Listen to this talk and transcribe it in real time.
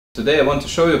Today I want to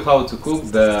show you how to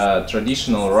cook the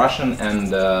traditional Russian and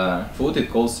food. It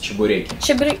calls чебуреки.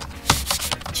 Чебуреки.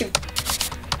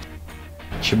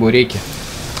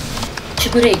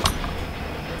 Чебуреки.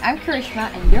 I'm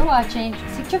Karishma and you're watching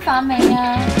Citrofan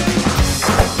Mania.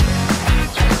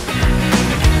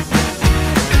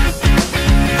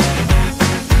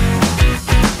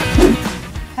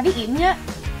 Have you eaten yet?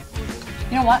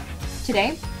 You know what?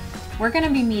 Today we're going to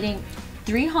be meeting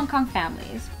 3 Hong Kong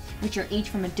families, which are each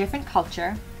from a different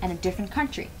culture and a different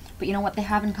country. But you know what they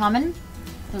have in common?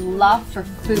 The love for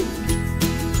food.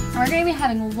 And we're going to be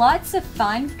having lots of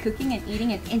fun cooking and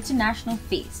eating an international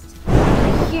feast.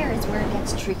 But here is where it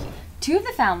gets tricky. 2 of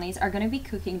the families are going to be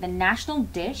cooking the national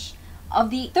dish of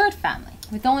the 3rd family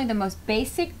with only the most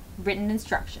basic written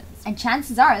instructions. And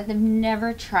chances are that they've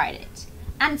never tried it.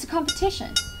 And it's a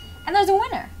competition. And there's a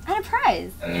winner and a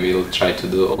prize. And we'll try to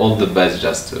do all the best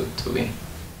just to win.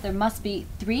 There must be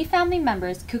 3 family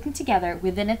members cooking together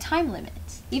within a time limit.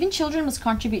 Even children must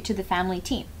contribute to the family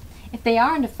team. If they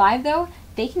are under 5 though,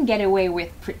 they can get away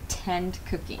with pretend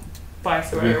cooking.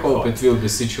 We hope it will be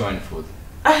Sichuan food.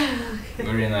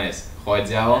 Very nice.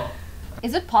 Huajiao.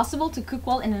 Is it possible to cook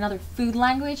well in another food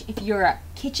language if you're a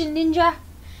kitchen ninja?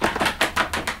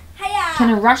 Can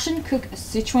a Russian cook a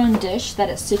Sichuan dish that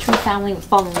a Sichuan family would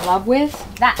fall in love with?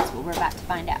 That's what we're about to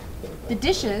find out. The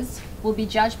dishes will be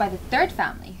judged by the 3rd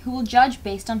family, who will judge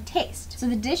based on taste. So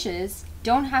the dishes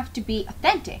don't have to be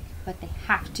authentic, but they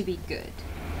have to be good.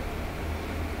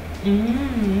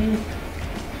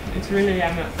 It's really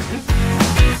yummy.